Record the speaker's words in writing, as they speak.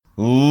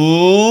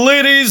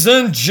Ladies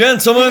and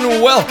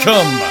gentlemen,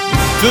 welcome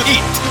to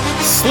Eat,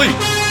 Sleep,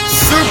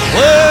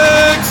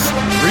 Suplex,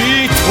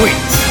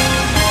 Retweet.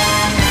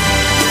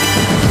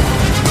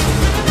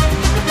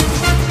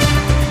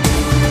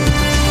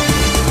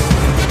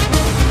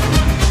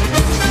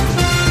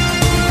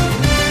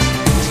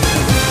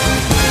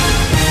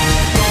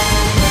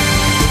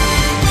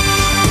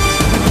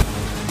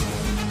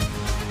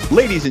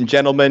 Ladies and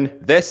gentlemen,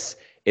 this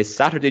is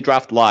Saturday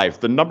Draft Live,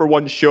 the number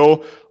one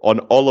show on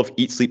all of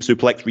Eat, Sleep,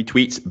 Suplex,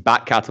 Retweet's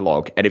back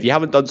catalogue. And if you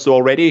haven't done so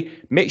already,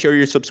 make sure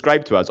you're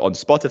subscribed to us on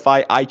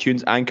Spotify,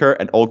 iTunes, Anchor,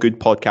 and all good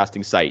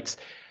podcasting sites.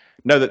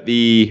 Now that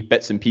the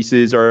bits and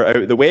pieces are out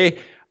of the way,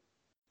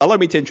 allow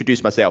me to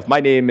introduce myself.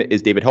 My name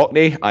is David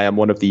Hockney. I am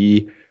one of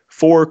the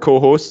 4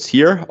 co-hosts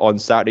here on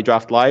Saturday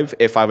Draft Live.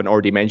 If I haven't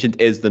already mentioned,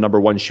 is the number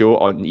one show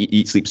on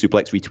Eat, Sleep,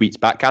 Suplex, Retweet's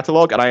back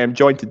catalogue. And I am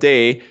joined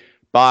today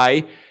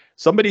by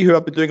somebody who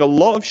I've been doing a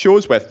lot of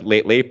shows with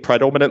lately,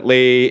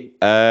 predominantly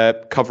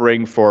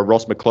covering for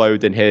Ross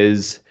McLeod in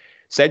his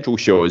Central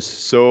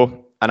shows.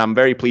 And I'm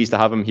very pleased to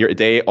have him here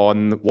today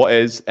on what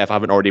is, if I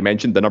haven't already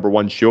mentioned, the number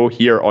one show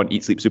here on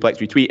Eat, Sleep, Suplex,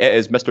 Retweet. It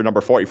is Mr. Number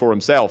 44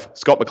 himself,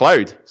 Scott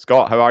McLeod.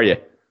 Scott, how are you?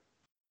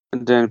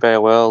 I'm doing very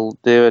well,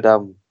 David.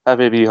 I'm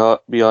happy to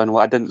be on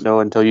what I didn't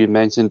know until you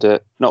mentioned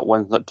it. Not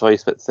once, not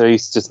twice, but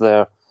thrice just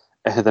there.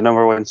 The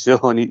number one show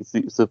on Eat,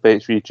 Sleep,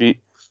 Suplex,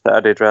 Retweet,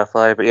 Saturday Draft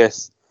Live. But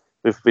yes,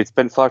 We've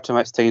spent far too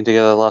much time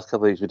together the last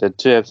couple of weeks. We did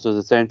 2 episodes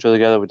of Central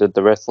together. We did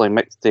the wrestling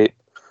mixtape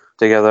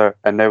together,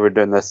 and now we're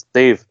doing this.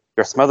 Dave,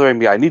 you're smothering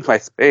me. I need my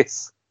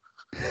space.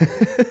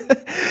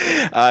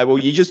 Well,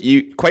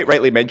 you quite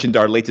rightly mentioned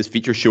our latest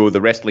feature show,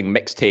 the wrestling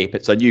mixtape.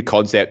 It's a new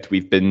concept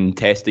we've been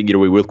testing.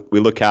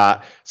 We look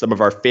at some of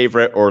our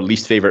favorite or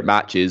least favorite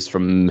matches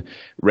from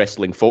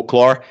wrestling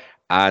folklore,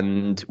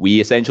 and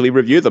we essentially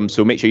review them.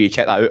 So make sure you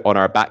check that out on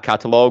our back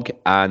catalogue,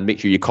 and make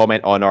sure you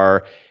comment on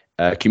our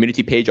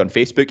community page on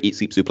Facebook, Eat,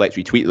 Sleep, Suplex,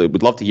 Retweet.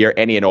 We'd love to hear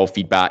any and all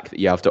feedback that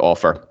you have to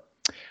offer.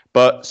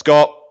 But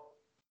Scott,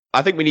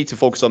 I think we need to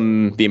focus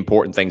on the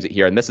important things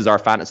here, and this is our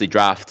fantasy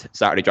draft,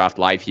 Saturday Draft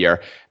Live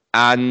here.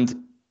 And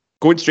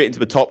going straight into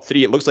the top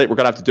 3, it looks like we're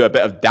going to have to do a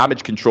bit of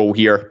damage control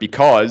here,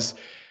 because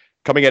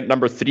coming at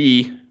number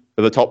 3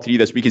 of the top 3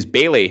 this week is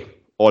Bayley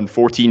on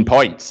 14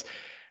 points.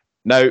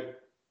 Now,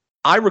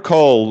 I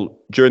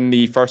recall during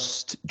the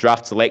first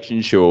draft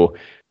selection show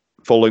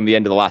following the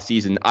end of the last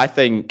season, I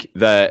think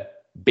that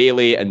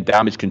Bayley and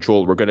damage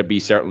control were going to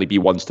certainly be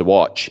ones to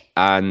watch.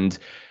 And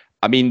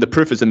I mean, the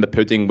proof is in the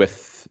pudding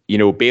with,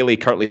 Bayley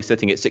currently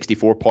sitting at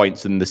 64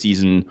 points in the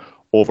season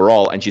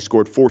overall, and she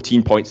scored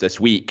 14 points this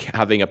week,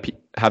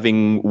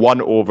 having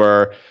won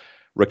over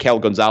Raquel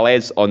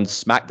Gonzalez on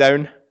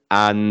SmackDown,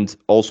 and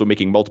also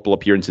making multiple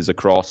appearances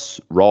across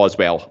Raw as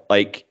well.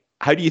 Like,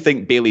 how do you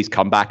think Bayley's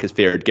comeback has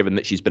fared, given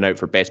that she's been out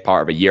for best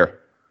part of a year?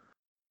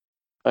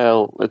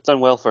 Well, it's done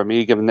well for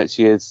me, given that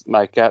she is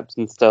my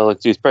captain still.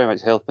 She's pretty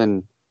much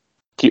helping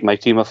keep my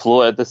team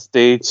afloat at this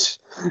stage,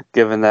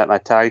 given that my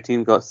tag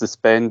team got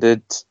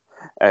suspended.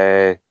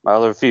 My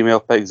other female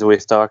pick, Zoe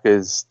Stark,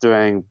 is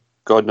doing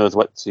God knows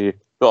what. She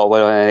got a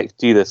win on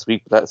NXT this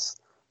week. That's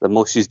the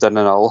most she's done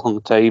in a long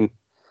time.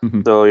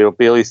 Mm-hmm. So,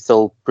 Bayley's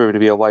still proving to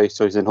be a wise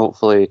choice, and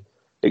hopefully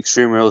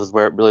Extreme Rules is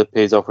where it really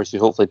pays off, where she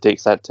hopefully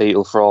takes that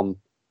title from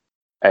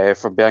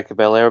Bianca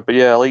Belair. But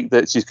yeah, I like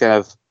that she's kind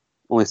of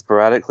only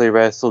sporadically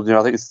wrestled.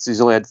 I think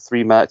she's only had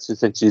 3 matches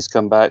since she's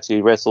come back.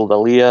 She wrestled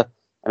Aaliyah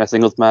in a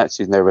singles match.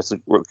 She's now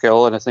wrestled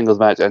Raquel in a singles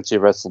match, and she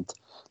wrestled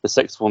the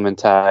 6-woman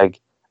tag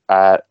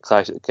at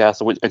Clash at the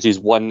Castle, and she's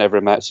won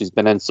every match she's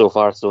been in so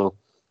far. So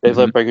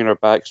definitely bringing her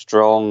back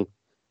strong.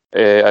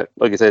 Like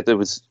I said, it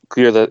was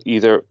clear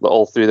that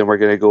all 3 of them were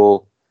going to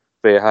go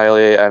very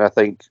highly, and I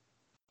think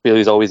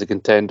Bayley's always a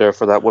contender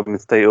for that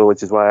women's title,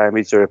 which is why I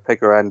made sure to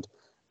pick her and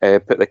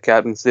put the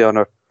captaincy on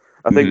her.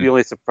 I think the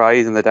only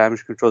surprise in the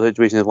damage control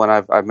situation is one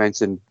I've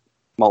mentioned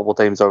multiple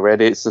times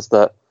already. It's just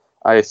that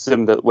I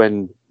assumed that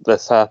when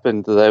this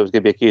happened, that it was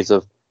going to be a case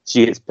of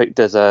she gets picked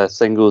as a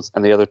singles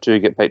and the other 2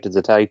 get picked as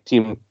a tag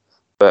team.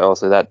 But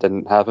obviously that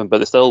didn't happen.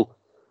 But still,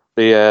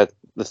 the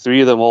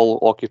 3 of them all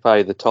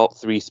occupy the top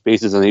 3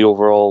 spaces in the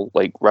overall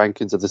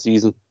rankings of the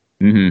season.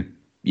 Mm-hmm.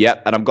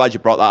 Yeah, and I'm glad you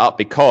brought that up,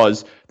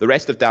 because the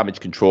rest of damage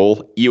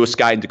control, Io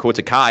Sky and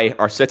Dakota Kai,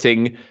 are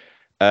sitting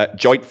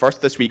joint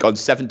first this week on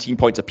 17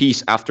 points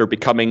apiece after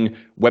becoming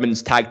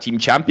women's tag team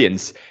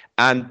champions.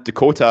 And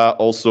Dakota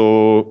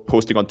also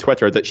posting on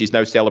Twitter that she's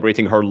now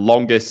celebrating her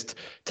longest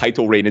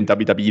title reign in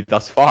WWE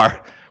thus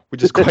far,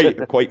 which is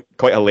quite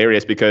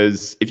hilarious,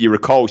 because if you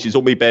recall, she's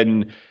only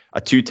been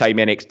a 2-time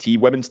NXT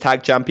women's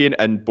tag champion,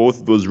 and both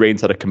of those reigns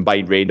had a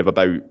combined reign of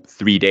about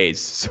 3 days.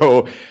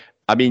 So,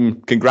 I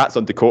mean, congrats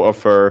on Dakota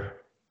for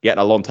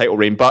getting a long title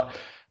reign. But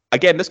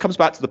again, this comes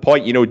back to the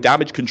point,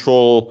 damage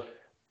control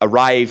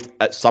arrived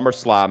at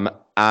SummerSlam,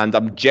 and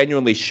I'm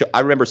genuinely I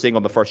remember saying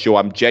on the first show,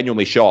 I'm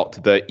genuinely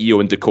shocked that Io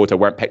and Dakota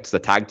weren't picked as the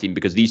tag team,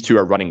 because these 2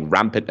 are running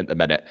rampant at the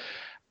minute.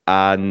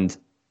 And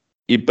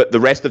But the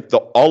rest of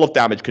all of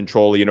Damage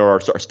Control, are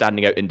sort of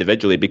standing out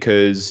individually,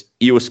 because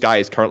Io Sky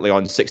is currently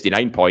on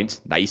 69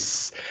 points.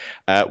 Nice.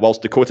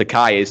 Whilst Dakota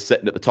Kai is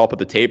sitting at the top of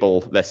the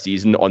table this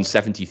season on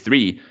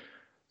 73.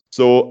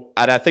 So,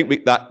 and I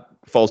think that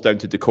falls down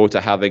to Dakota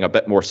having a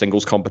bit more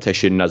singles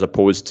competition as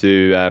opposed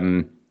to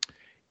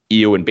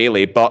Io and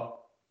Bayley. But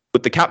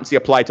with the captaincy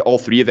applied to all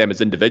three of them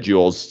as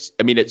individuals,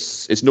 I mean,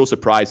 it's no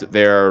surprise that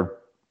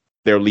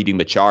they're leading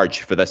the charge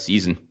for this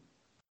season.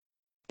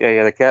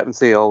 Yeah, the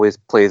captaincy always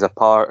plays a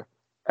part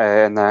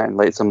in that, and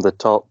like some of the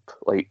top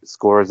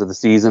scorers of the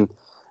season,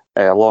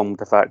 along with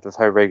the fact of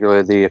how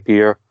regularly they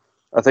appear.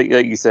 I think,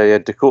 like you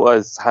said,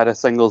 Dakota's had a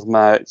singles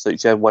match.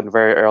 She had one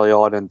very early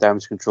on in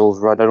Damage Control's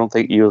run. I don't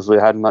think Io's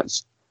really had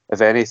much, if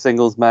any,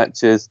 singles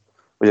matches,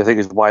 which I think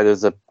is why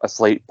there's a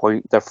slight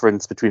point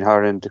difference between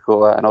her and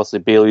Dakota. And also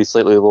Bayley's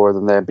slightly lower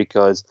than them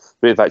because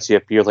they've actually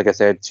appeared, like I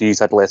said, she's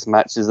had less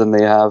matches than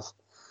they have,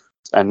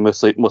 and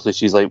mostly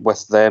she's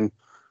with them.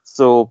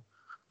 So,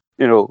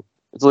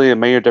 it's only a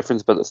minor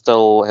difference, but it's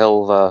still a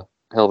hell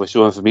of a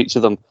showing from each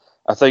of them.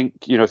 I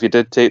think, if you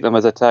did take them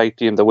as a tag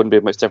team, there wouldn't be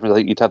much difference. I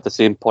think you'd have the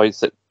same points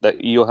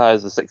that Io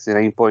has, the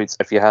 69 points,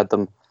 if you had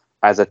them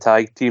as a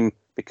tag team,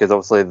 because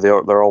obviously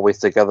they're always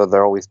together,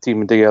 they're always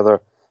teaming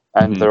together,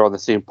 and they're on the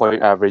same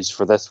point average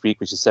for this week,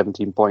 which is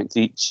 17 points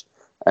each,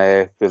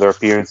 through their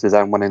appearances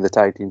and winning the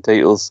tag team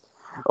titles.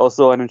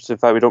 Also, an interesting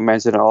fact, we don't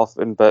mention it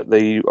often, but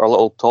our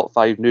little top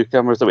 5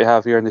 newcomers that we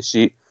have here on the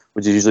sheet,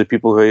 which is usually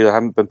people who either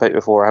haven't been picked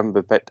before or haven't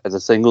been picked as a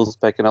singles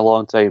pick in a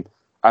long time,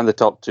 and the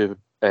top 2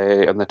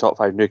 and the top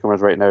 5 newcomers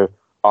right now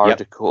are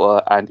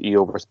Dakota and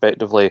Io,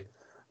 respectively.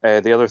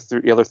 The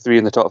other three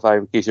in the top 5,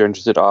 in case you're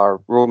interested, are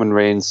Roman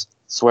Reigns,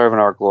 Swerve in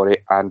Our Glory,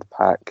 and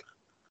Pac.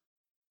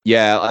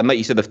 Yeah, and like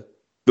you said,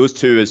 those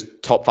 2 as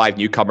top 5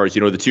 newcomers,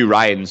 the 2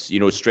 Ryans,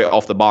 straight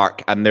off the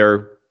mark, and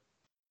they're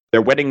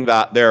winning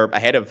that. They're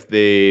ahead of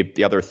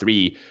the other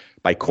 3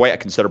 by quite a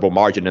considerable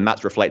margin, and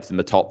that's reflected in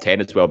the top 10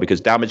 as well, because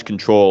Damage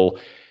Control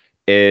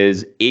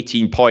is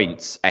 18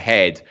 points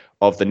ahead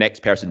of the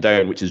next person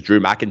down, which is Drew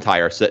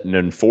McIntyre, sitting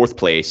in 4th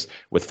place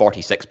with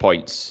 46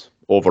 points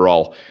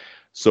overall.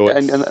 So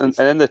and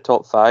in the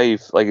top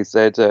 5, like I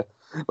said,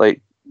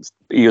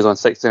 he was on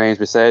 69, as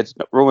we said.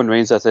 Roman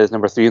Reigns, that says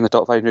number 3 in the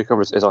top 5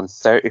 newcomers, is on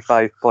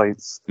 35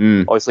 points.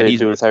 Obviously, to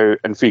do with how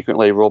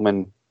infrequently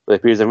Roman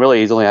appears, and really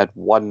he's only had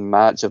one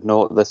match of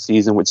note this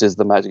season, which is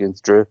the match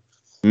against Drew.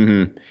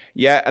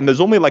 Yeah, and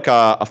there's only a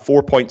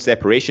 4-point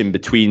separation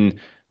between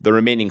the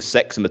remaining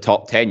 6 in the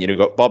top 10. You've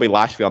got Bobby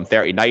Lashley on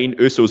 39,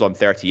 Usos on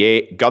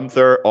 38,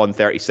 Gunther on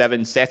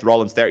 37, Seth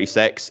Rollins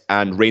 36,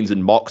 and Reigns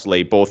and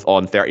Moxley both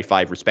on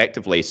 35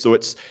 respectively. So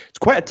it's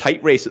quite a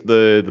tight race at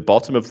the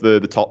bottom of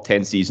the top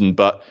 10 season,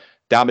 but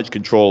Damage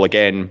Control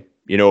again,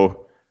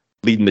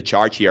 leading the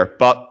charge here.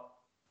 But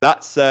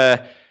that's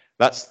the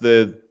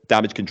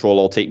Damage Control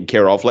all taken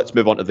care of. Let's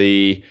move on to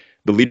the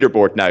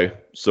leaderboard now.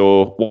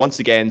 So once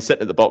again,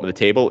 sitting at the bottom of the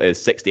table is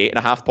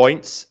 68.5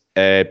 points.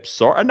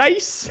 Sort of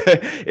nice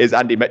is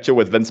Andy Mitchell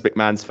with Vince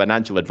McMahon's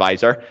financial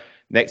advisor.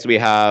 Next we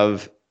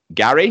have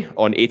Gary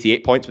on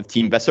 88 points with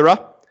Team Viscera.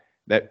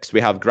 Next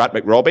we have Grant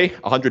McRobbie,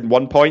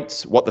 101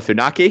 points. What the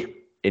Funaki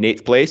in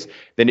 8th place.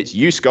 Then it's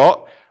you,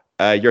 Scott.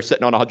 You're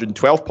sitting on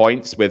 112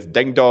 points with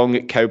Ding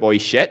Dong Cowboy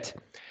Shit.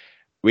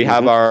 We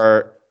have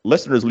our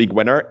Listeners League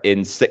winner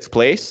in 6th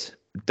place,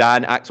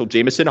 Dan Axel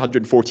Jameson,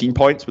 114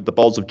 points with the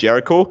Balls of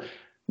Jericho.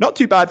 Not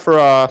too bad for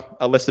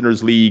a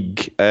Listeners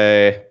League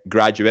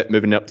graduate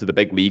moving up to the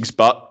big leagues,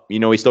 but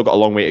he's still got a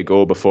long way to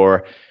go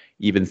before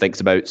he even thinks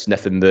about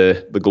sniffing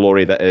the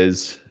glory that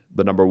is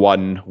the number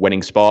 1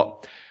 winning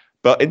spot.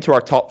 But into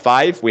our top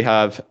 5, we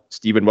have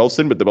Stephen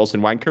Wilson with the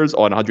Wilson Wankers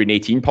on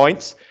 118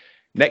 points.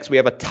 Next, we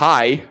have a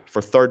tie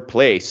for 3rd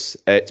place.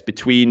 It's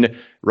between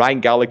Ryan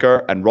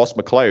Gallagher and Ross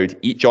McLeod,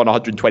 each on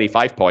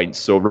 125 points.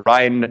 So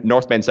Ryan,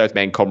 Northmen,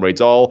 Southmen,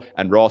 comrades all,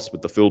 and Ross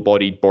with the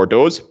full-bodied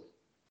Bordeaux.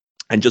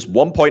 And just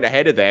 1 point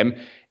ahead of them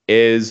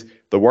is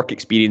the work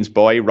experience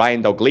boy,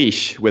 Ryan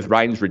Dalgleish, with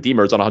Ryan's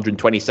Redeemers on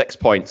 126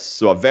 points.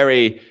 So a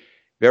very,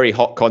 very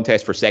hot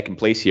contest for 2nd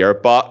place here.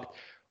 But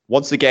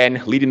once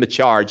again, leading the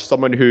charge,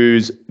 someone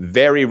who's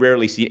very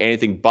rarely seen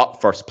anything but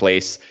 1st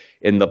place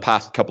in the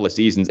past couple of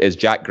seasons is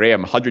Jack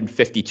Graham,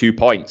 152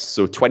 points.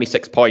 So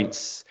 26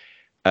 points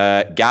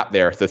gap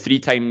there. The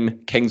 3-time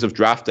Kings of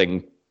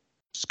Drafting.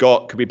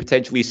 Scott, could we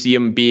potentially see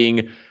him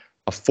being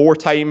a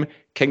 4-time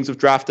Kings of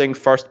Drafting,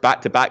 first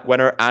back-to-back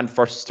winner, and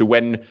first to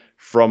win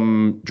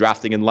from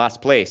drafting in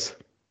last place?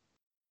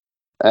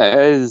 It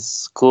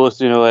is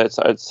close,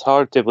 it's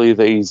hard to believe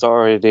that he's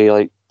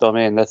already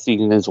dominating this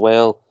season as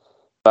well.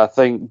 But I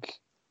think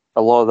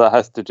a lot of that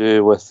has to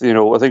do with,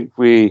 I think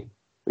we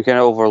kind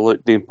of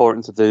overlooked the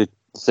importance of the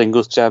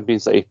singles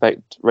champions that he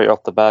picked right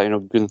off the bat,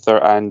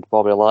 Gunther and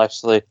Bobby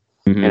Lashley.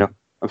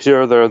 I'm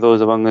sure there are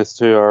those among us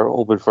who are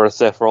hoping for a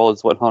Seth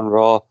Rollins win on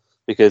Raw,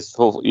 because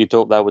you'd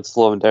hope that would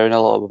slow him down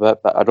a little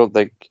bit, but I don't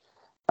think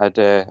I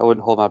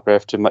wouldn't hold my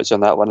breath too much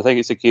on that one. I think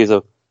it's a case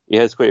of he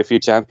has quite a few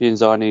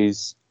champions on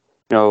his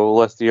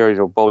list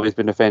here. Bobby's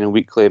been defending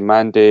weekly,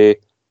 Mandy,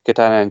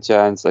 Katana and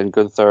Chance, and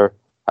Gunther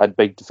had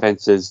big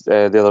defences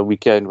the other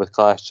weekend with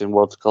Clash and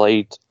Worlds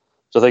Collide.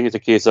 So I think it's a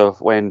case of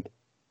when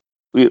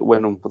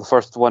the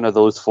first one of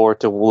those four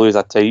to lose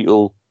a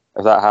title,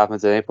 if that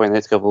happens at any point in the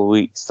next couple of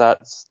weeks,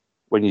 that's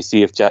when you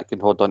see if Jack can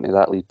hold on to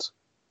that lead.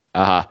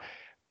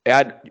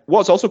 And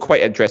what's also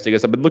quite interesting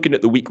is I've been looking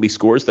at the weekly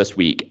scores this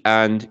week,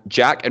 and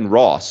Jack and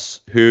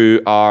Ross,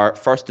 who are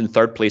first and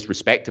third place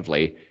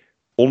respectively,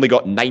 only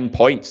got 9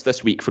 points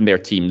this week from their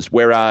teams,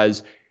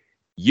 whereas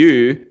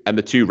you and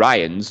the two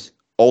Ryans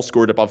all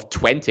scored above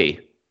 20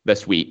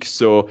 this week.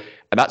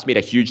 And that's made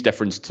a huge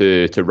difference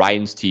to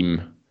Ryan's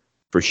team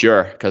for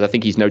sure, because I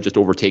think he's now just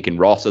overtaken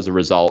Ross as a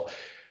result.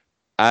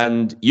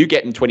 And you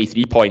getting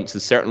 23 points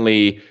has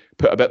certainly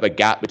put a bit of a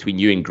gap between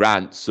you and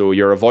Grant, so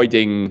you're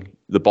avoiding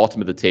the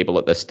bottom of the table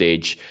at this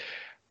stage.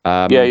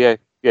 Yeah.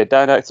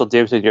 Dan Axel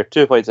Jameson, you're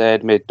 2 points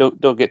ahead, mate.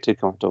 Don't get too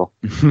comfortable.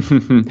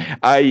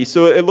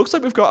 So it looks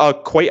like we've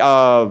got quite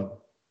a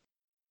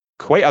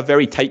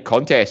very tight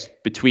contest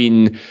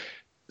between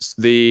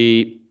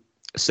the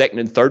second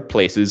and third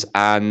places,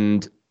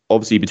 and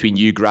obviously between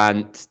you,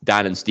 Grant,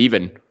 Dan, and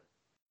Stephen.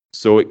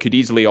 So it could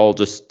easily all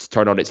just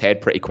turn on its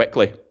head pretty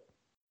quickly.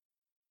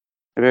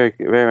 Very,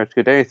 very much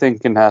good. Anything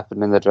can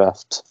happen in the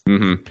draft.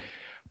 Mm-hmm.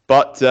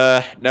 But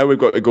now we've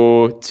got to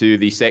go to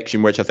the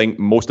section which I think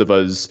most of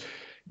us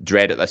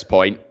dread at this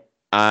point.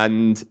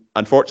 And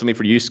unfortunately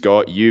for you,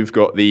 Scott, you've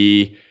got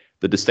the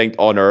distinct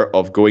honour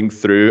of going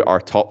through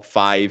our top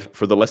 5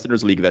 for the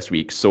Listeners League this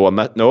week. So on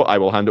that note, I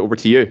will hand it over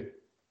to you.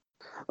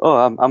 Oh,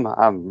 I'm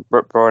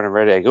born and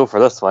ready to go for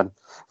this one.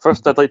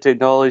 First, I'd like to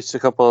acknowledge a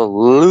couple of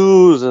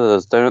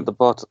losers down at the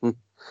bottom.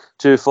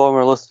 2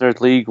 former Listeners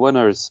League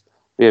winners.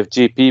 We have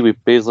JP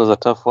with Baszler's a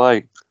tough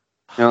fight.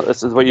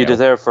 This is what you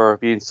deserve for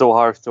being so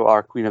harsh to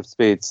our Queen of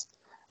Spades.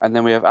 And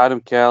then we have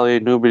Adam Kelly.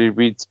 Nobody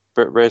reads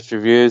Brit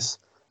reviews.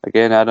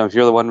 Again, Adam, if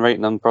you're the one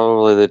writing them,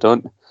 probably they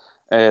don't.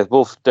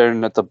 Both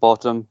down at the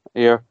bottom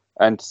here.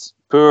 And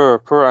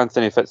poor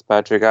Anthony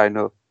Fitzpatrick. I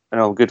know,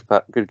 good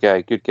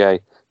guy.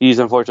 He's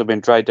unfortunately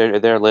been tried down to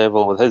their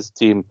level with his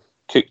team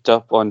cooked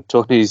up on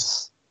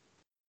Tony's.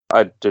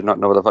 I do not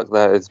know what the fuck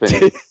that is.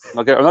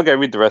 I'm not going to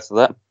read the rest of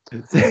that.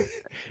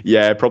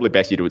 Yeah, probably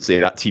best you don't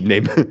say that team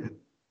name.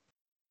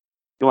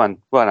 Go on,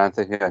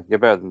 Anthony. Yeah, you're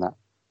better than that.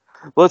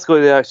 Well, let's go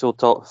to the actual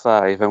top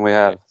 5, and we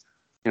have,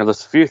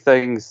 there's a few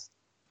things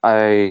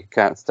I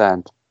can't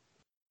stand.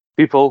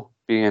 People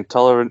being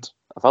intolerant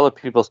of other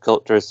people's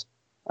cultures,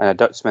 and a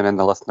Dutchman in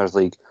the Listeners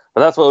League.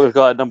 But that's what we've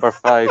got at number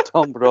 5,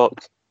 Tom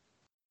Brock.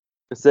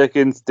 The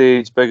second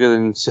stage, bigger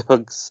than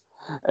Shugs,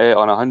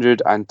 on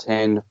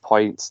 110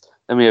 points.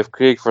 Then we have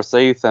Craig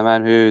Forsyth, a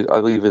man who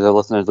I believe is a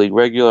Listeners League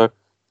regular.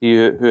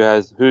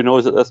 Who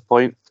knows at this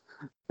point.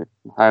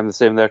 I'm the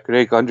same there.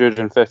 Craig,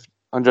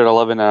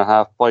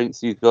 111.5 points.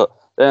 He's got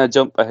then a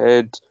jump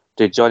ahead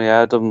to Johnny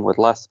Adam with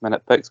last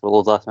minute picks. Well,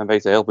 those last minute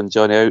picks are helping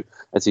Johnny out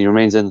as he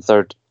remains in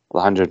third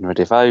with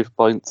 125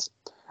 points.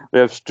 We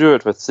have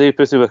Stuart with Say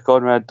Pussy with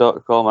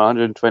Conrad.com,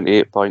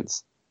 128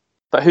 points.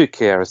 But who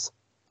cares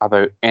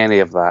about any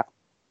of that?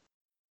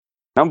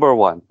 Number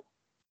 1,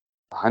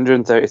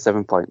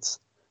 137 points.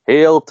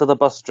 Hail to the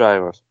bus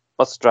driver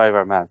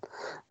man.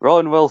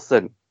 Ron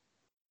Wilson,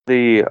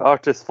 the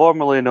artist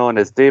formerly known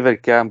as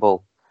David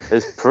Campbell,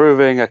 is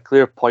proving a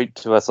clear point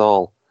to us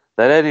all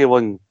that any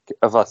one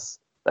of us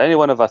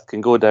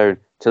can go down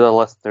to the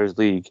Listeners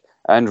League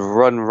and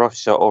run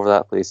roughshod over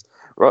that place.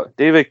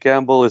 David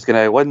Campbell is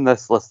going to win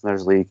this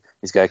Listeners League.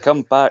 He's going to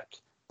come back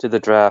to the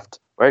draft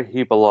where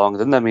he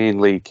belongs in the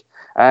main league.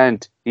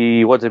 And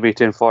he wanted me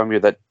to inform you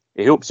that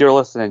he hopes you're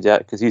listening, Jack,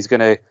 because he's going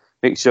to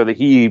make sure that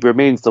he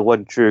remains the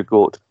one true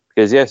GOAT.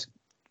 Because yes,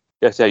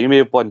 you may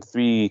have won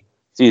 3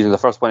 seasons. The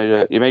first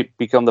one, you might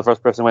become the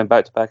first person to win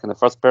back-to-back and the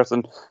first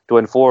person to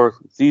win 4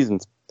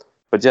 seasons.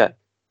 But Jack,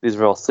 these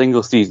are all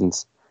single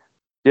seasons.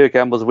 David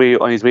Campbell's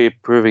on his way to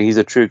proving he's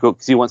a true GOAT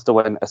because he wants to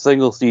win a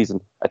single season,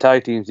 a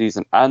tag team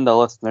season, and the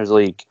Listeners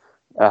League.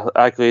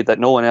 Accolade that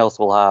no one else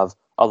will have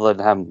other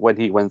than him when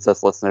he wins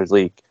this Listeners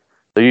League.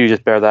 So you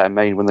just bear that in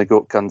mind when the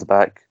GOAT comes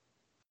back.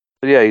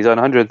 But yeah, he's on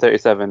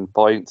 137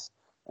 points.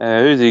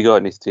 Who's he got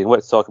in his team?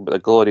 Let's talk about the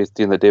glorious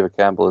team that David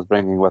Campbell is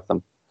bringing with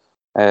him.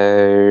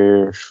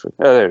 There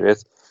he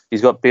is.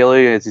 He's got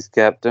Bailey as his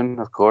captain,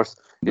 of course.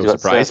 He's got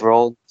Seth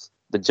Rollins,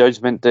 the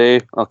Judgment Day.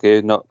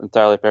 Okay, not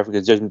entirely perfect.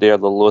 The Judgment Day are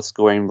the lowest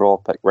scoring Raw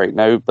pick right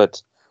now,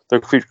 but they're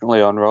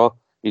frequently on Raw.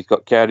 He's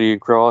got Karrion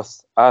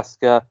Kross,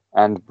 Asuka,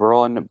 and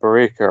Braun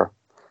Breaker.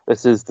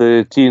 This is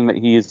the team that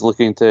he is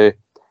looking to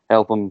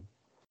help him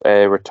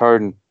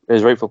return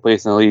his rightful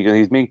place in the league. And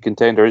his main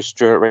contender is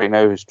Stuart right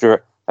now.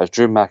 Stuart has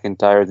Drew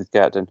McIntyre as his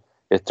captain.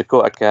 It's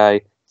Dakota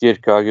Kai,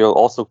 Jade Cargill,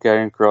 also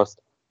Karrion Kross,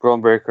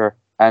 Braun Breaker,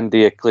 and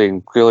The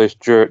Acclaim. Clearly,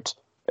 Stuart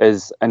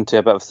is into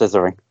a bit of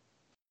scissoring.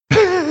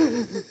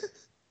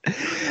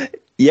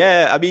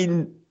 Yeah, I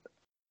mean,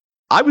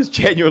 I was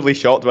genuinely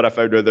shocked when I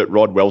found out that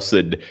Ron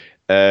Wilson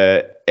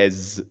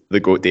is the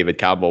GOAT David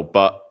Campbell,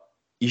 but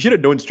you should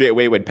have known straight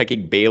away when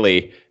picking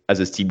Bailey as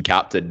his team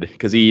captain,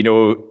 because he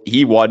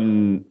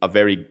won I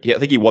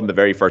think he won the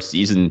very first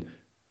season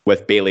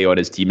with Bailey on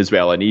his team as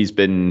well, and he's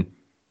been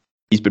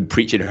he's been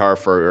preaching her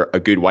for a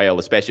good while,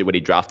 especially when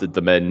he drafted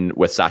them in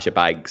with Sasha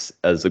Banks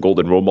as the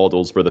golden role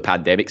models for the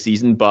pandemic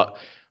season. But I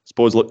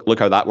suppose look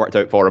how that worked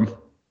out for him.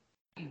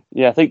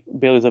 Yeah, I think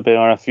Bayley's been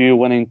on a few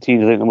winning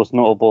teams. I think the most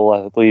notable,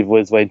 I believe,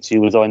 was when she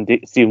was on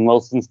Stephen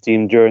Wilson's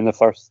team during the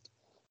first,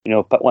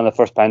 one of the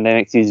first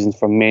pandemic seasons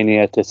from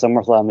Mania to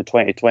SummerSlam in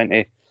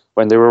 2020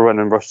 when they were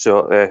running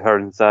roughshod, her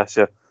and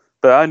Sasha.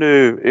 But I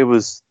knew it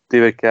was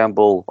David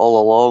Campbell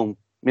all along,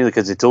 mainly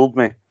because he told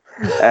me.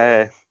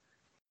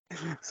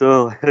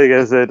 So, like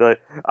I said,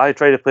 I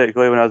tried to play it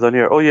going when I was on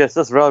here. Oh yes,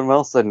 this Ron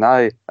Wilson.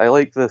 I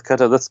like the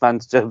cut of this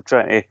man's jib,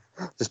 trying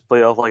to just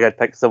play off like I'd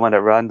pick someone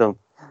at random.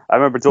 I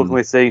remember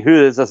jokingly saying,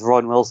 "Who is this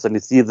Ron Wilson?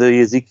 Is he the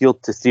Ezekiel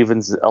to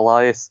Stephen's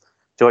Elias?"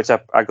 To which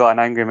I got an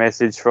angry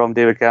message from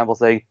David Campbell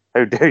saying,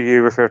 "How dare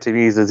you refer to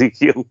me as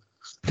Ezekiel?"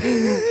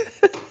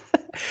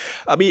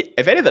 I mean,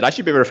 if anything, I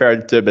should be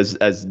referring to him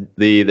as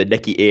the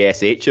Nikki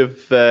ASH of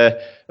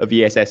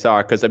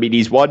ESSR, because I mean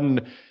he's won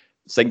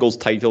singles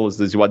titles,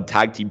 he's won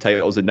tag team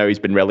titles, and now he's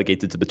been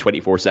relegated to the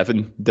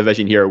 24/7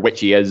 division here, which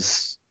he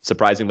is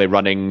surprisingly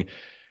running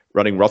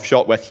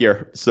roughshod with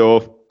here.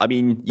 So I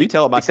mean, you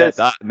tell him I said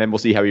that, and then we'll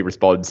see how he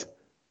responds.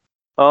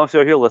 Oh, I'm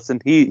sure he'll listen.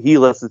 He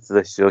listens to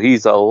this show.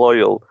 He's a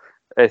loyal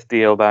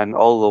SDL man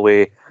all the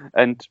way.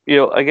 And,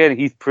 again,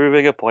 he's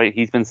proving a point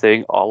he's been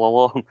saying all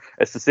along.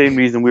 It's the same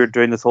reason we're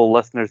doing this whole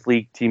Listeners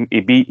League Team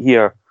A beat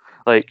here.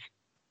 Like,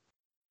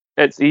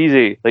 it's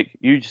easy. Like,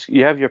 you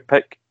have your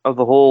pick of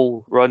the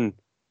whole run.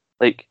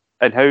 Like,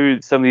 and how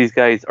some of these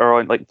guys are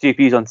on, like,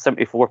 JP's on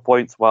 74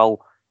 points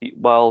while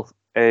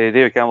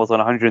David Campbell's on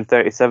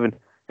 137.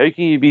 How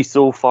can you be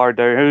so far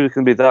down? How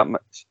can there be that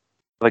much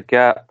of a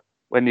gap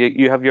when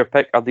you have your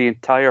pick of the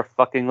entire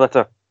fucking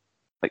litter?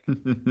 Like,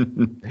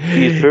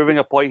 he's proving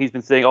a point he's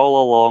been saying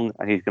all along,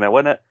 and he's going to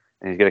win it,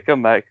 and he's going to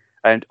come back,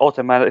 and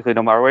automatically,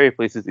 no matter where he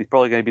places, he's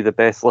probably going to be the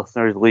best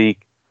Listeners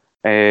League.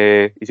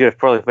 He's going to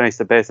probably finish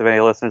the best of any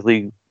Listeners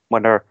League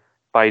winner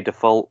by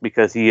default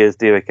because he is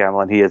David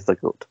Campbell and he is the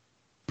GOAT.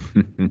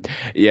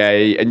 Yeah,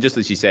 and just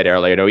as you said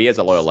earlier, he is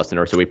a loyal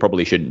listener, so we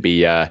probably shouldn't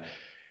be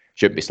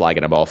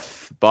slagging him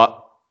off. But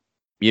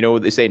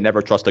they say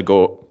never trust a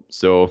GOAT,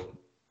 so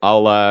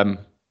I'll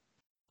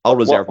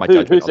reserve my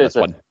judgment on this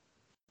one.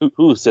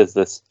 Who says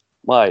this?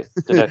 Why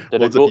did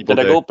I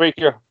go break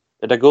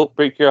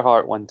your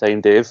heart one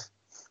time, Dave?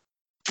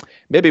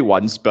 Maybe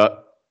once,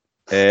 but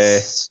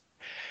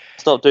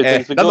stop doing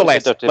things.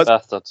 Nonetheless,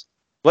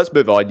 let's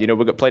move on.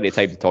 We've got plenty of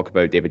time to talk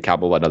about David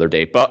Campbell another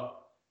day, but.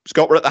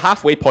 Scott, we're at the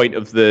halfway point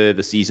of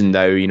the season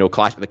now.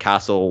 Clash of the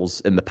Castles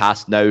in the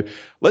past now.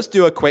 Let's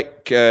do a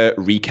quick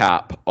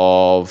recap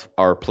of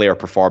our player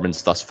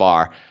performance thus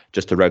far,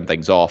 just to round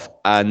things off.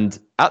 And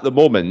at the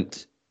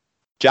moment,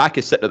 Jack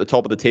is sitting at the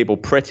top of the table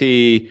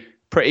pretty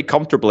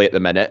comfortably at the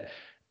minute,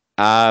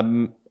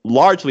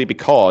 largely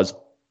because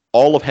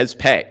all of his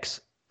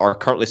picks are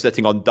currently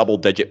sitting on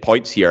double-digit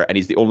points here, and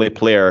he's the only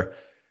player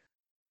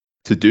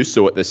to do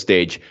so at this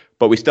stage.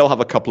 But we still have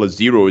a couple of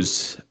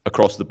zeros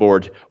across the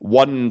board,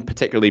 one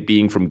particularly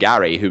being from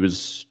Gary, who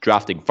was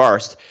drafting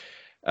first.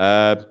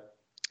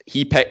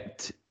 He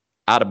picked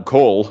Adam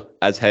Cole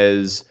as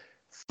his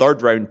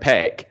third round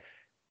pick,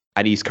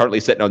 and he's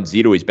currently sitting on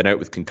zero. He's been out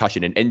with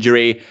concussion and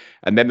injury.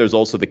 And then there's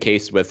also the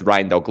case with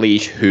Ryan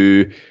Dalglish,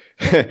 who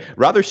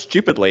rather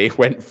stupidly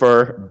went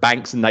for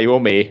Banks and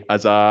Naomi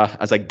as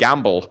a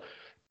gamble.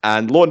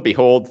 And lo and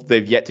behold,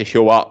 they've yet to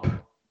show up.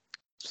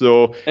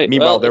 So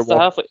meanwhile,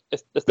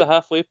 it's the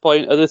halfway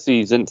point of the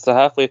season. It's the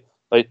halfway.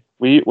 Like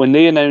when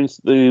they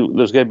announced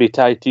there's going to be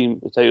tag team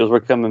titles were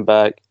coming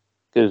back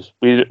because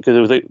it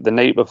was like the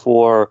night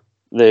before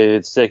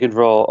the second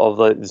Raw of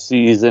the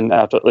season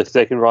after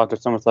second Raw after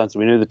SummerSlam, so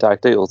we knew the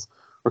tag titles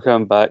were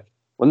coming back.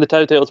 When the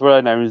tag titles were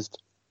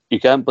announced, you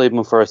can't blame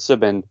them for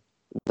assuming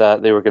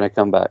that they were going to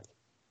come back.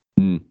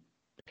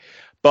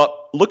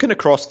 But looking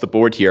across the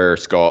board here,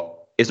 Scott,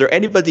 is there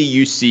anybody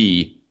you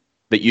see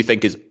that you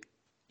think is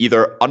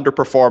either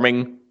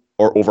underperforming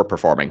or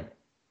overperforming?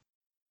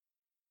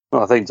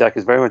 Well, I think Jack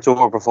is very much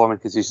overperforming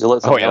because he's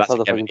let something else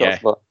other things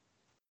talk about.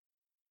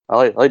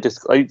 I like to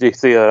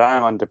say that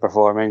I'm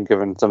underperforming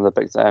given some of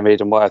the picks that I made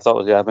and what I thought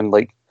was happening.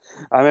 Like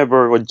I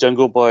remember when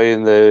Jungle Boy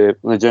and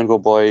the Jungle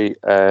Boy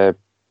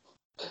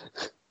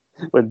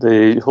when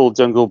the whole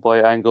Jungle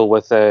Boy angle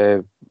with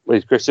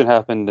Christian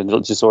happened and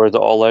Luchasaurus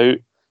all out,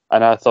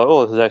 and I thought,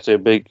 oh, this is actually a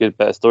big good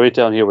bit of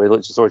storytelling here where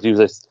Luchasaurus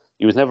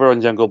he was never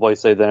on Jungle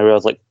Boy's side. Then I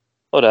realized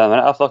hold on a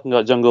minute, I fucking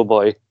got Jungle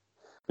Boy,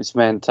 which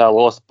meant I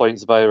lost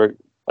points by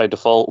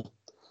default.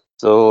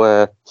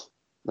 So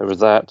there was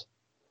that.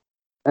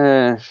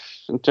 In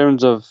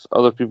terms of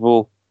other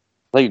people,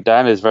 I think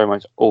Dan is very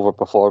much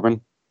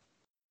overperforming.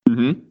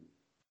 Mm-hmm.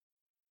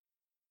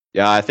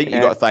 Yeah, I think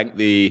you got to thank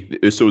the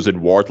Usos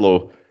and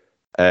Wardlow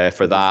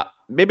for that.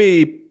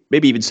 Maybe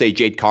even say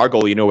Jade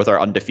Cargill, with our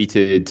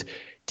undefeated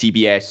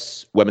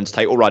TBS women's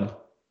title run.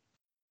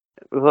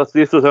 Well, the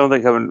Usos I don't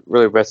think haven't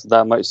really wrestled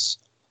that much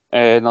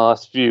in the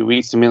last few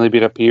weeks. They've mainly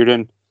been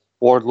appearing.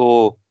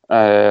 Wardlow,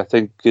 I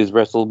think, has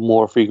wrestled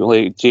more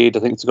frequently. Jade, I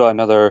think, has got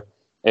another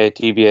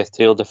TBS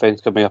title defense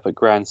coming up at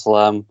Grand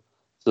Slam.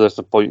 So there's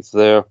some points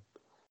there.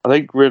 I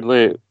think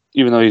Ridley,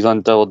 even though he's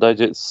on double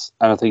digits,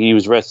 and I think he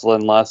was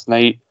wrestling last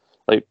night,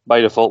 like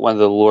by default, one of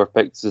the lower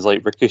picks is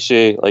like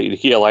Ricochet. Like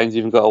Nikita Lyons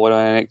even got a win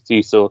on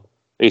NXT. So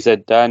he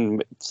said,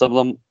 Dan, some of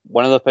them,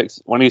 one of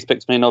these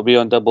picks may not be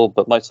on double,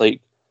 but much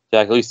like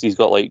Jack, at least he's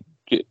got like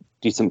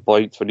decent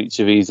points for each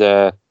of his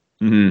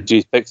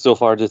picks so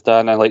far, just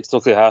Dan. And like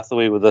Stokely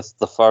Hathaway with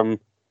the firm,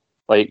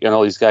 like, and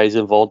all these guys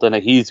involved in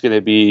it, he's going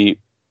to be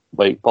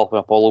like popping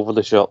up all over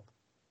the shop.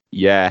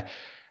 Yeah,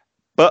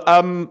 but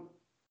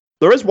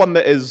there is one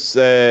that is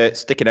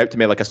sticking out to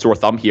me like a sore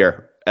thumb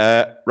here.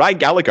 Ryan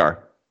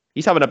Gallagher,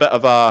 he's having a bit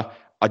of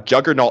a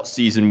juggernaut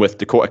season with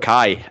Dakota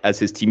Kai as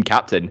his team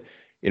captain.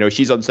 You know,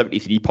 she's on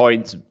 73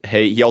 points.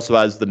 He also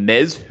has The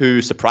Miz,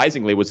 who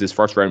surprisingly was his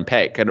first round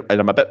pick, and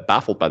I'm a bit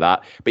baffled by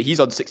that. But he's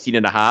on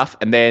 16.5,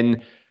 and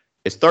then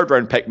his third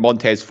round pick,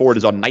 Montez Ford,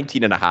 is on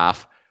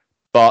 19.5.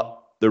 But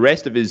the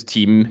rest of his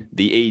team,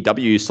 the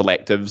AEW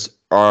selectives,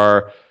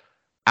 are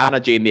Anna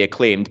Jane the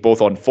Acclaimed, both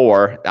on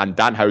 4, and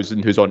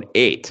Danhausen, who's on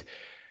 8.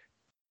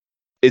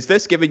 Is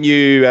this giving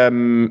you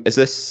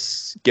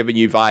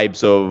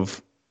vibes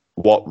of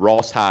what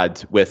Ross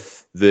had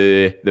with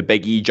the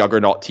Big E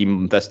juggernaut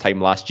team this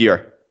time last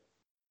year?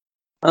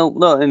 Well,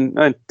 not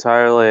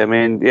entirely. I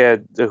mean, yeah,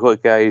 the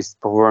guys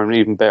performed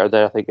even better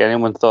than I think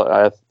anyone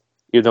thought.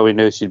 Even though we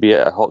knew she'd be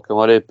at a hot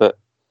commodity, but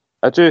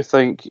I do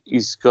think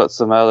he's got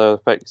some other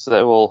picks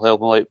that will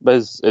help him. Like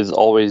Miz is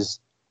always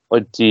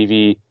on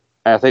TV,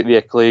 and I think the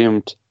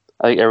Acclaimed.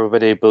 I think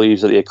everybody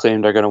believes that the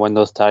Acclaimed are going to win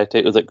those tag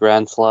titles at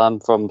Grand Slam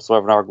from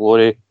Swerve in Our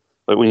Glory.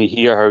 But when you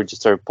hear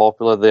how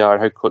popular they are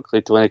and how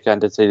quickly Tony Khan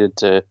decided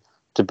to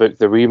book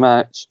the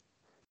rematch,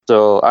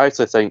 so I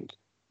actually think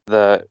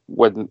that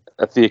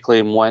if the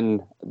Acclaim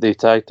win the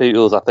tag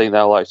titles, I think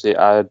that'll actually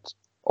add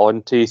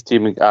on to his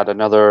team and add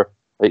another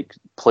like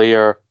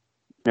player.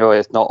 You know,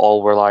 it's not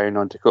all relying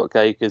on Dakota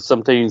Kai, because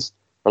sometimes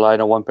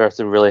relying on one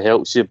person really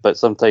helps you, but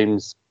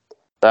sometimes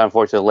that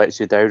unfortunately lets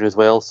you down as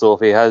well. So if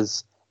he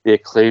has the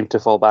Acclaim to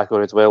fall back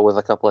on as well with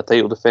a couple of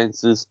title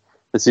defences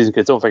this season,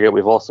 because don't forget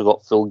we've also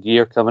got Full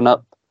Gear coming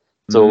up.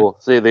 So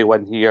say they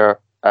win here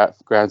at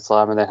Grand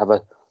Slam and then have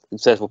a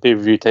successful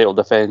pay-per-view title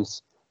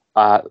defence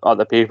at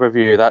the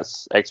pay-per-view,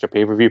 that's extra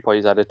pay-per-view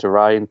points added to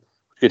Ryan,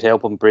 which could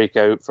help him break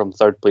out from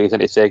third place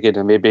into second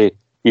and maybe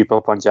keep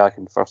up on Jack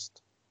in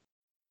first.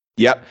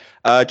 Yep.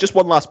 Just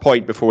one last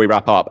point before we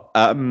wrap up.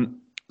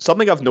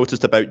 Something I've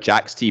noticed about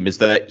Jack's team is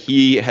that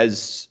he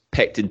has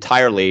picked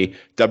entirely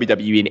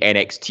WWE and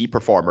NXT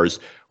performers,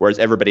 whereas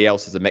everybody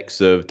else is a mix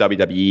of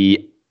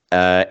WWE,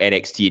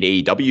 NXT,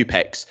 and AEW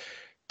picks.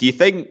 Do you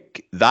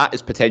think that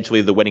is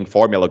potentially the winning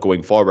formula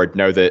going forward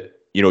now that,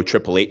 you know,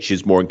 Triple H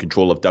is more in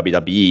control of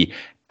WWE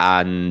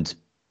and,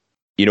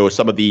 you know,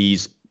 some of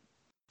these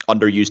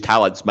underused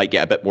talents might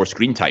get a bit more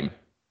screen time?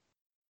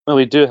 Well,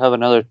 we do have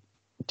another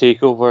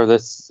takeover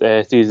this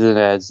season,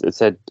 as it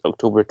said,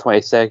 October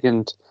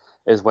 22nd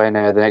is when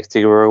the next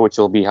takeover, which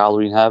will be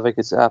Halloween Havoc,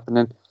 is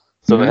happening.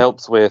 So it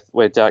helps with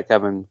Jack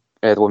having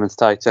the women's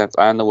tag champs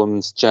and the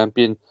women's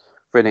champion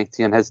for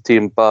NXT and his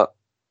team. But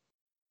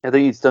I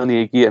think you still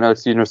need to get another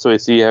season or so to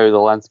see how the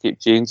landscape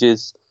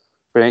changes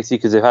for NXT,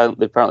 because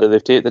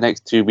they've taken the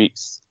next 2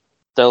 weeks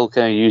still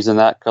kind of using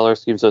that colour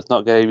scheme, so it's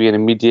not going to be an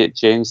immediate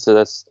change to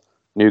this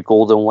new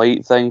gold and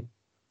white thing.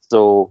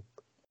 So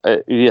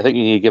I think you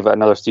need to give it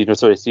another season or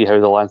so to see how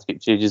the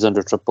landscape changes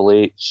under Triple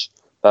H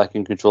back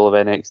in control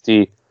of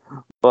NXT.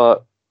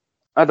 But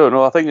I don't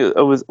know. I think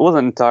it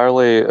wasn't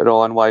entirely at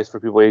all unwise for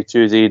people to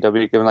choose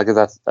AEW, given like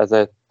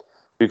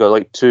we've got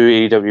like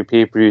 2 AEW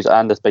pay-per-views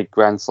and this big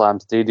Grand Slam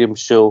Stadium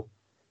show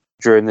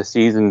during the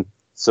season.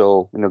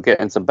 So, you know,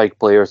 getting some big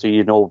players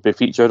who will be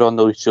featured on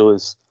those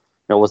shows,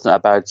 you know, wasn't a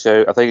bad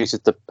shout. I think it's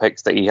just the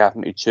picks that he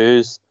happened to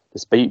choose,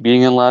 despite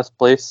being in last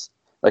place,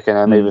 that kind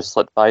of maybe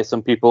slipped by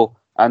some people,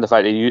 and the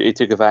fact that he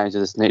took advantage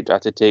of the snake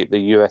draft to take the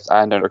US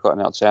and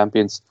Intercontinental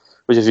champions,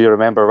 which, if you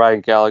remember,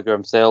 Ryan Gallagher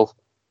himself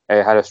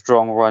had a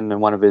strong run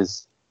in one of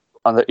his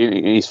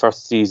in his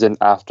first season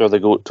after the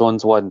Goat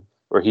Tones won,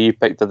 where he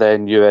picked the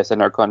then US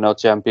Intercontinental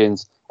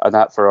champions, and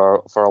that for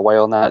a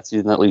while in that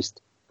season at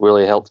least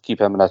really helped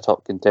keep him in a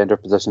top contender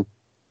position.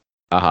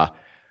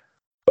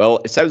 Well,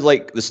 it sounds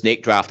like the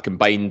snake draft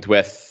combined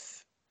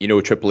with, you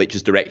know, Triple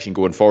H's direction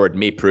going forward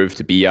may prove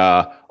to be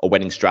a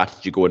winning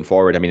strategy going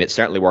forward. I mean, it's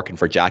certainly working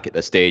for Jack at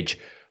this stage,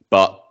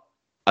 but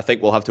I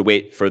think we'll have to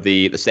wait for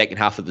the second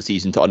half of the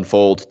season to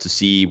unfold to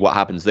see what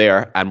happens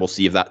there, and we'll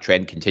see if that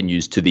trend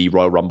continues to the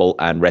Royal Rumble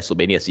and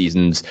WrestleMania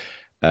seasons,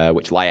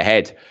 which lie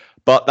ahead.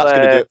 But that's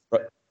going to do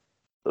it.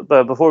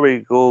 But before we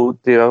go,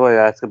 Dave, I want to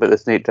ask about the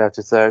snake draft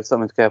just there.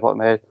 Something's kept up in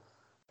my head.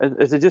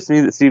 Is it just me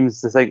that seems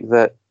to think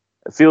that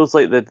it feels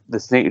like the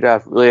snake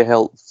draft really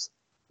helps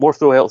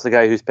the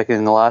guy who's picking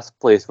in the last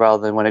place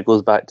rather than when it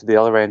goes back to the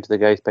other end to the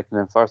guy who's picking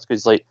in first?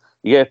 Because like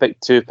you get to pick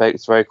 2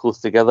 picks very close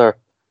together,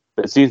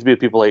 but it seems to be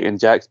people like in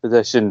Jack's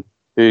position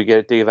who get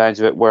to take advantage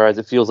of it, whereas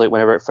it feels like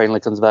whenever it finally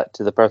comes back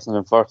to the person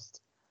in first,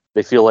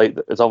 they feel like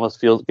it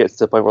almost gets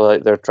to the point where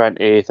like they're trying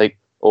to think,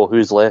 oh,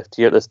 who's left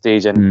here at this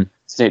stage, and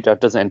snake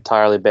draft doesn't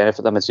entirely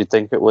benefit them as you'd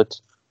think it would.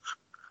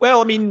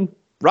 Well, I mean,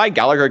 Ryan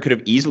Gallagher could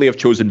have easily have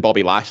chosen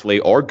Bobby Lashley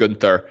or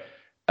Gunther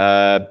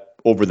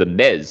over The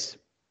Miz.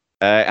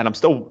 And I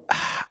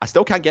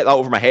still can't get that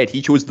over my head.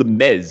 He chose The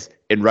Miz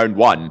in round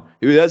 1,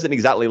 who hasn't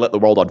exactly lit the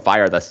world on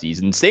fire this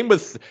season. Same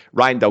with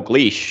Ryan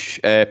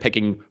Dalglish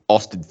picking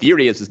Austin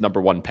Theory as his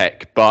number 1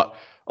 pick. But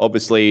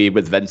obviously,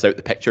 with Vince out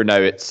the picture now,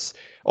 it's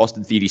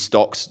Austin Theory's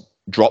stocks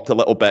dropped a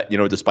little bit,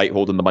 despite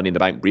holding the Money in the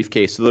Bank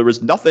briefcase. So there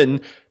was nothing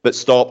that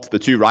stopped the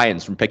two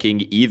Ryans from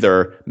picking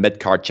either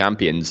mid-card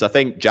champions. I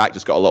think Jack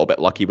just got a little bit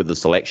lucky with the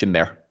selection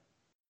there.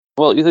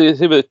 Well, you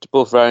see about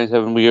both Ryans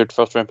having weird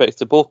first-round picks.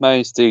 They both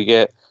managed to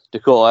get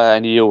Dakota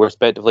and Io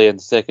respectively in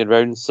the second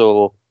round.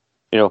 So,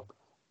 I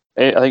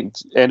think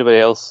anybody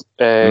else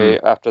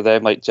after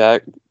them, like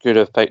Jack, could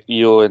have picked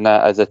Io in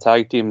that as a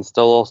tag team and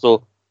still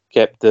also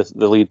kept the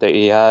lead that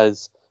he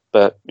has.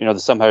 But,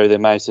 somehow they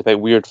managed to pick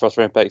weird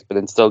first-round picks, but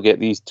then still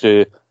get these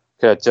two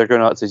kind of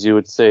juggernauts, as you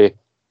would say,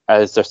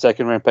 as their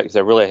second-round picks.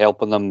 They're really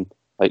helping them,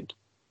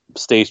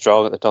 stay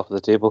strong at the top of the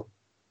table.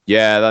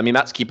 Yeah, I mean,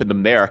 that's keeping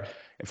them there.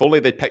 If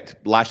only they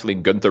picked Lashley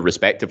and Gunther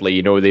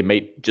respectively, they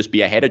might just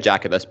be ahead of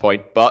Jack at this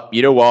point. But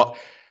you know what?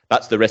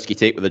 That's the risk you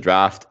take with the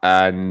draft,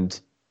 and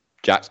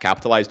Jack's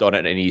capitalised on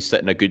it, and he's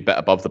sitting a good bit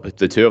above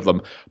the two of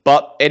them.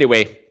 But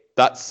anyway,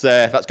 that's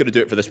going to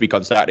do it for this week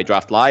on Saturday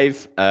Draft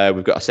Live.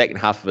 We've got a second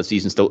half of the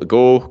season still to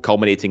go,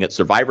 culminating at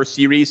Survivor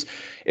Series.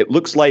 It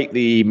looks like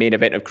the main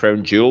event of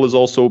Crown Jewel is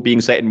also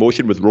being set in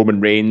motion, with Roman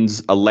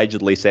Reigns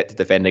allegedly set to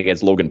defend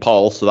against Logan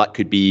Paul. So that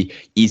could be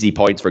easy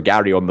points for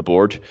Gary on the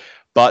board.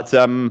 But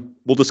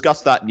we'll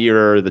discuss that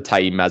nearer the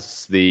time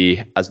as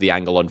the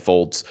angle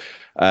unfolds.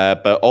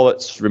 But all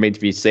that's remained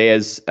to be said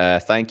is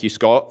thank you,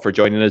 Scott, for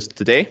joining us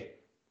today.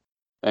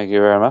 Thank you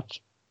very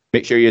much.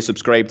 Make sure you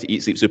subscribe to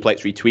Eat Sleep Suplex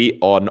Retweet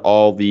on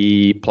all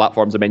the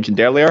platforms I mentioned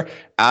earlier.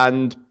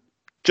 And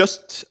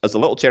just as a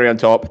little cherry on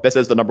top, this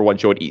is the number 1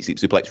 show on Eat Sleep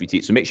Suplex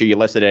Retweet. So make sure you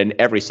listen in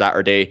every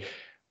Saturday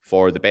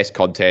for the best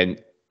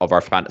content of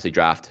our fantasy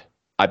draft.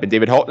 I've been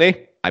David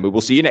Hockney, and we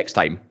will see you next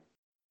time.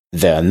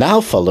 There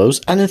now follows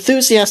an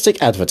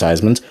enthusiastic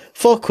advertisement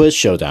for Quiz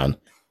Showdown.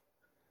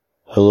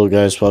 Hello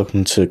guys,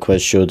 welcome to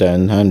Quiz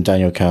Showdown. I'm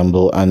Daniel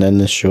Campbell, and in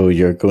this show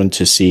you're going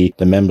to see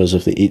the members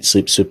of the Eat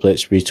Sleep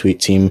Suplex Retweet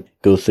team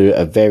go through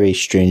a very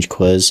strange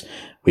quiz.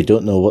 We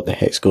don't know what the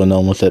heck's going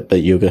on with it,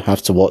 but you're going to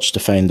have to watch to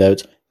find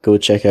out. Go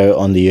check out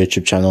on the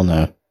YouTube channel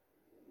now.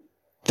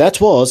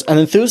 That was an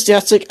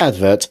enthusiastic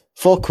advert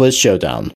for Quiz Showdown.